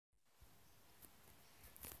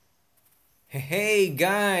Hey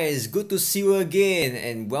guys, good to see you again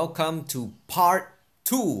and welcome to part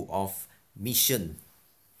 2 of mission.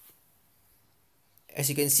 As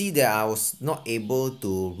you can see that I was not able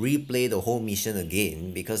to replay the whole mission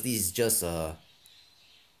again because this is just a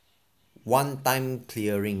one-time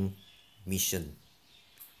clearing mission.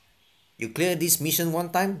 You clear this mission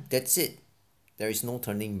one time, that's it. There is no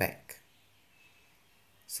turning back.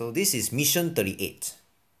 So this is mission 38.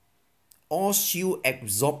 All shield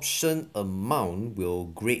absorption amount will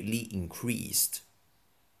greatly increase.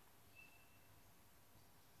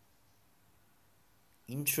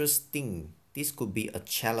 Interesting. This could be a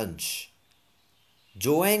challenge.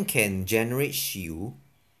 Joanne can generate shield,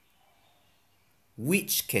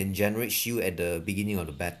 which can generate shield at the beginning of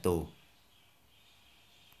the battle.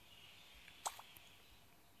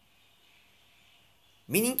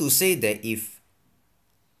 Meaning to say that if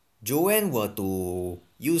Joanne were to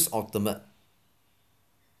use ultimate,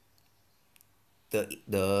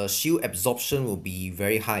 the shield absorption will be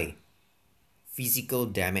very high. Physical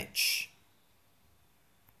damage.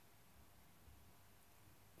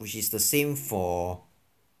 Which is the same for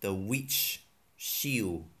the witch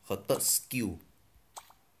shield, her third skill.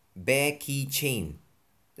 Bear keychain.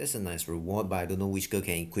 That's a nice reward, but I don't know which girl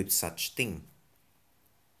can equip such thing.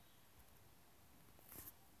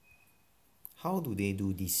 How do they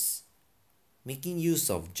do this? Making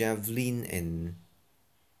use of javelin and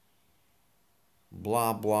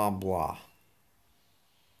blah blah blah.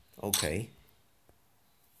 Okay.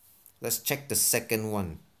 Let's check the second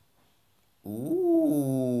one.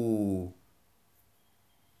 Ooh.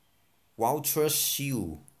 Voucher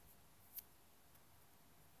shield.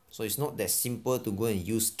 So it's not that simple to go and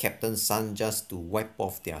use Captain Sun just to wipe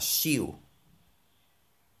off their shield,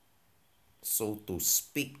 so to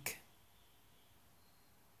speak.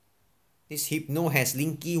 This Hypno has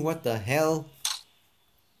Linky, what the hell?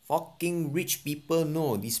 Fucking rich people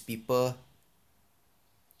know these people.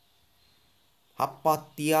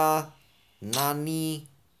 Hapatia, Nani,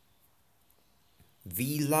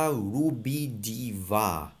 Villa Ruby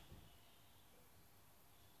Diva.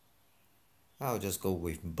 I'll just go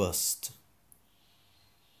with Burst.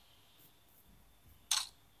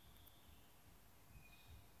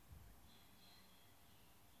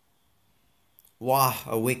 Wow,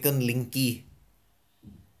 Awaken Linky.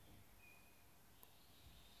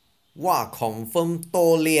 Wow, confirm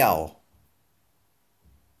多了.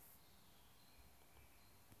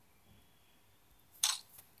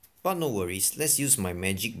 But no worries, let's use my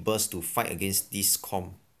magic burst to fight against this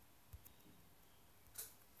comp.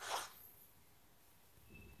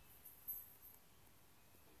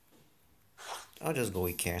 I'll just go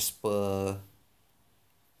with Casper.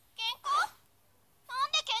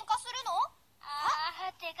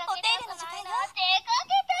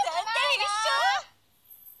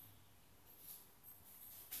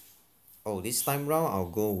 Oh, this time round I'll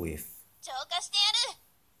go with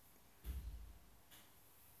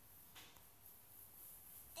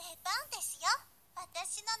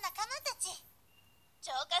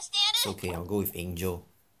it's okay, I'll go with Angel.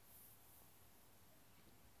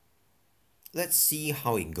 Let's see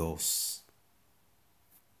how it goes.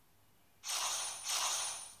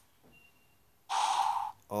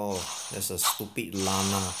 Oh, there's a stupid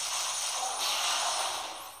Lana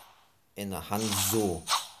and a Hanzo.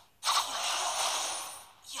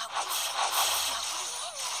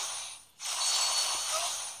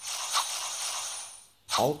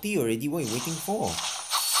 Ulti already, what are you waiting for?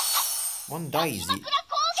 One die is it?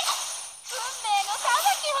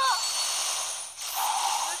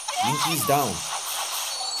 Linky's down.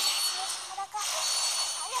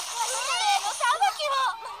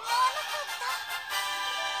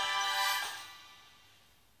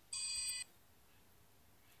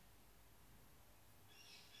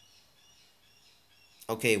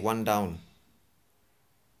 Okay, one down.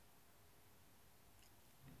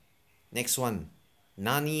 Next one.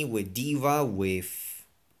 Nani with Diva with...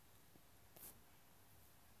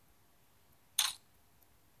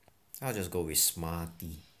 I'll just go with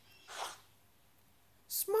Smarty.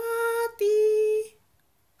 Smarty!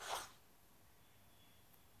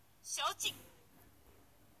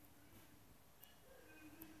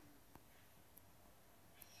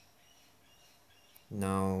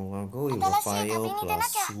 Now I'll go with Raphael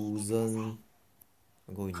plus Susan.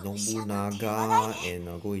 I'll go with Nobunaga and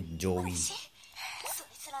I'll go with Joey.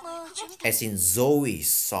 As in Zoe,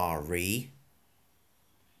 sorry.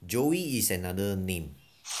 Joey is another name.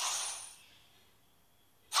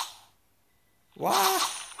 What?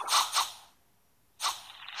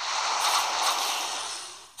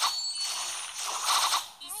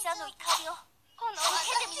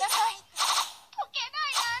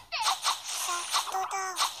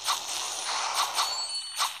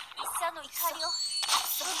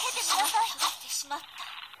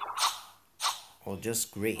 or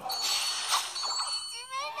just great?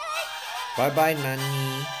 Bye bye,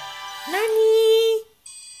 Nani. Nani!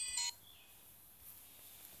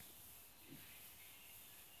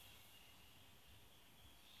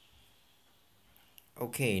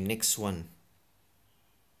 Okay, next one.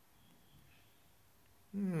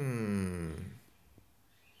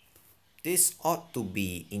 This ought to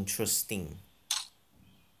be interesting.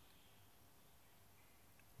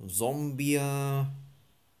 Zombia.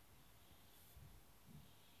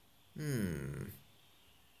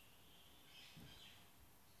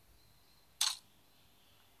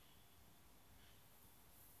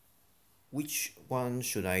 Which one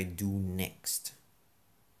should I do next?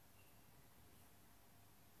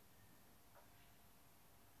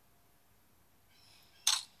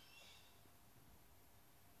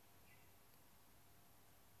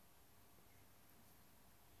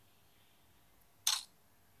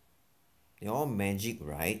 They're all magic,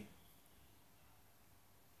 right?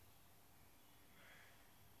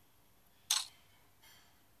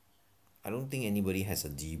 I don't think anybody has a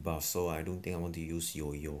debuff, so I don't think I want to use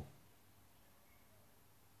yo-yo.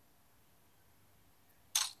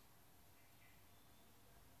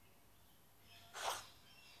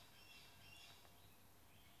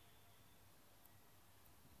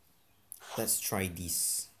 Let's try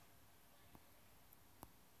this.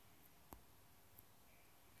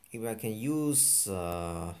 If I can use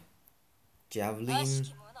Javelin,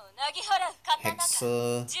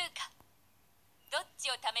 Hexer.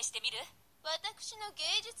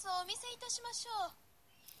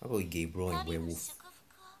 How about Gabriel and Werewolf?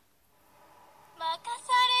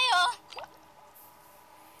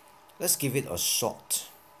 Let's give it a shot.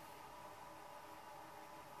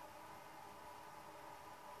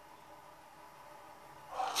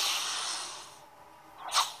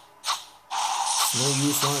 No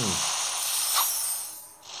use one.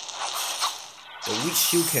 The Witch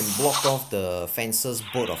Shield can block off the Fencer's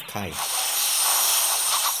Bolt of Kai.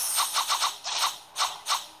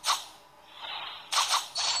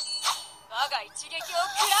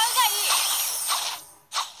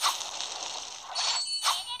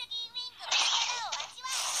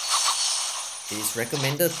 It is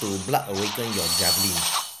recommended to Blood Awaken your Javelin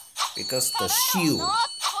because the shield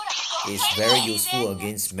is very useful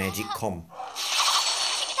against magic comp.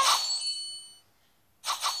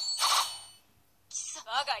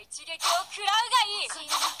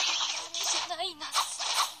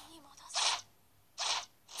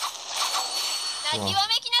 Wow.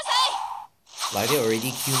 Like they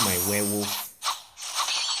already killed my werewolf.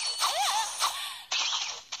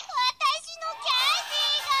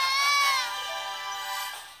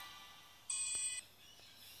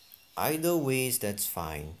 Either ways, that's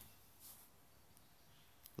fine.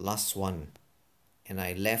 Last one. And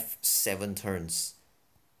I left 7 turns.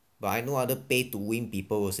 But I know other pay to win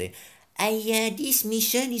people will say, "Aiya, this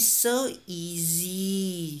mission is so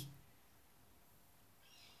easy."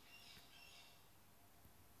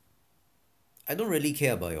 I don't really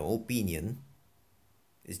care about your opinion.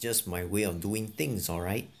 It's just my way of doing things,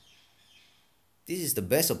 alright? This is the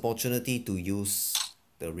best opportunity to use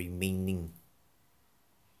the remaining.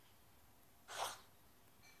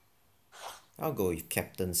 I'll go with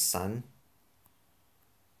Captain Sun.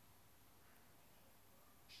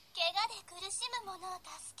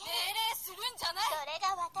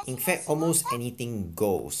 In fact, almost anything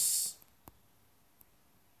goes.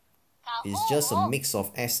 It's just a mix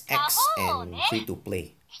of SX and free to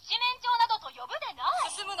play.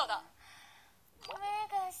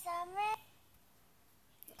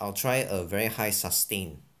 I'll try a very high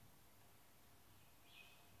sustain.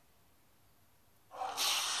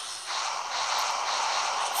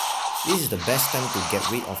 This is the best time to get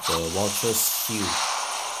rid of the Vulture's shield.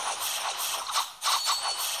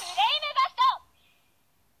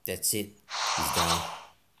 That's it. He's down.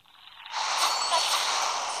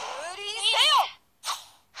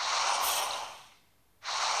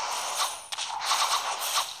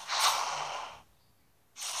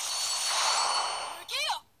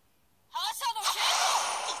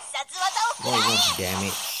 Not enough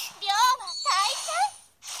damage.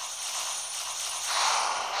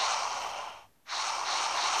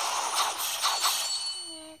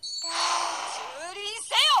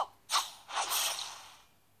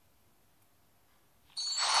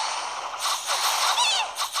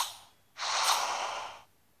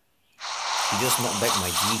 He just knocked back my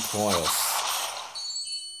G-coils.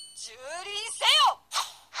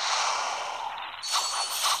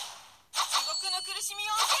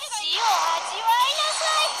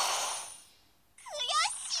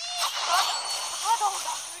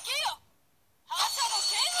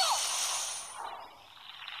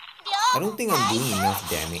 I don't think I'm doing enough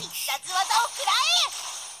damage.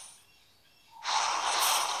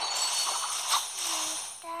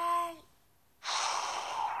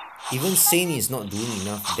 Even Sane is not doing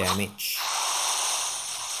enough damage.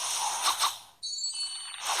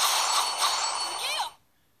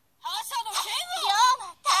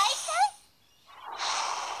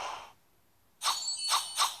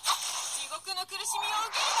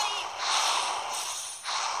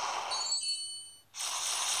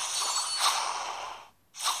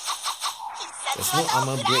 There's no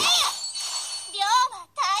armor break.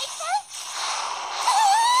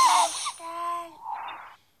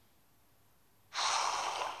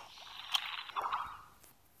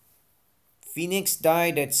 Phoenix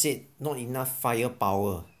die, that's it. Not enough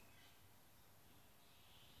firepower.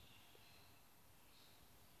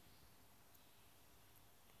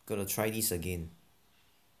 Gotta try this again.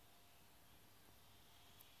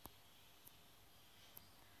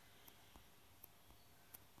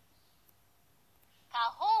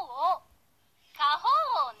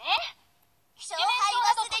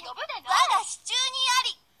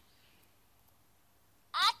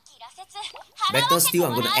 Better still,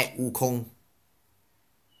 I'm gonna add Wukong.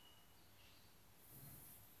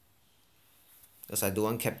 Because I don't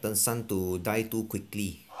want Captain Sun to die too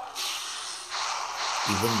quickly.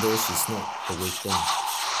 Even though she's not awakened.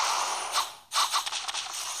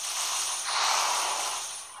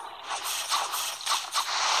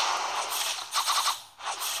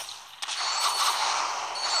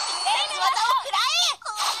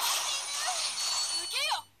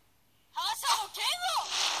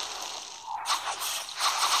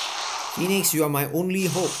 Phoenix, you are my only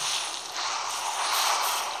hope.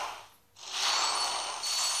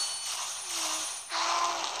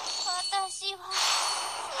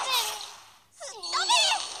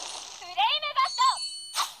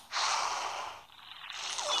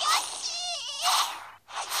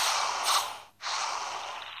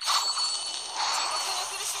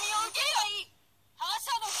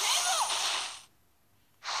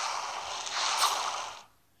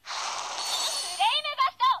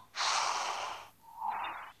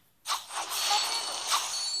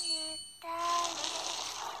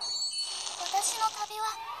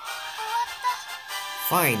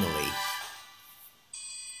 Finally.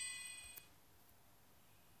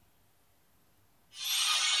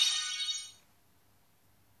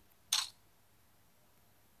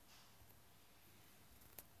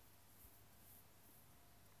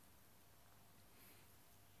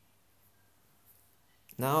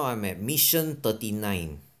 Now I'm at mission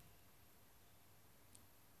 39.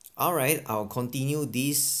 Alright, I'll continue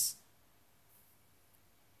this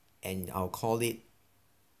and I'll call it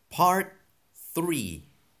part 3.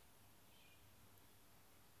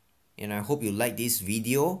 And I hope you like this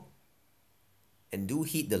video. And do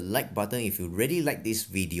hit the like button if you really like this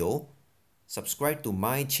video. Subscribe to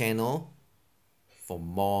my channel for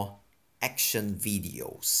more action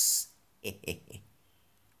videos.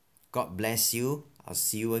 God bless you. I'll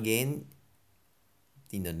see you again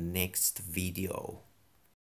in the next video.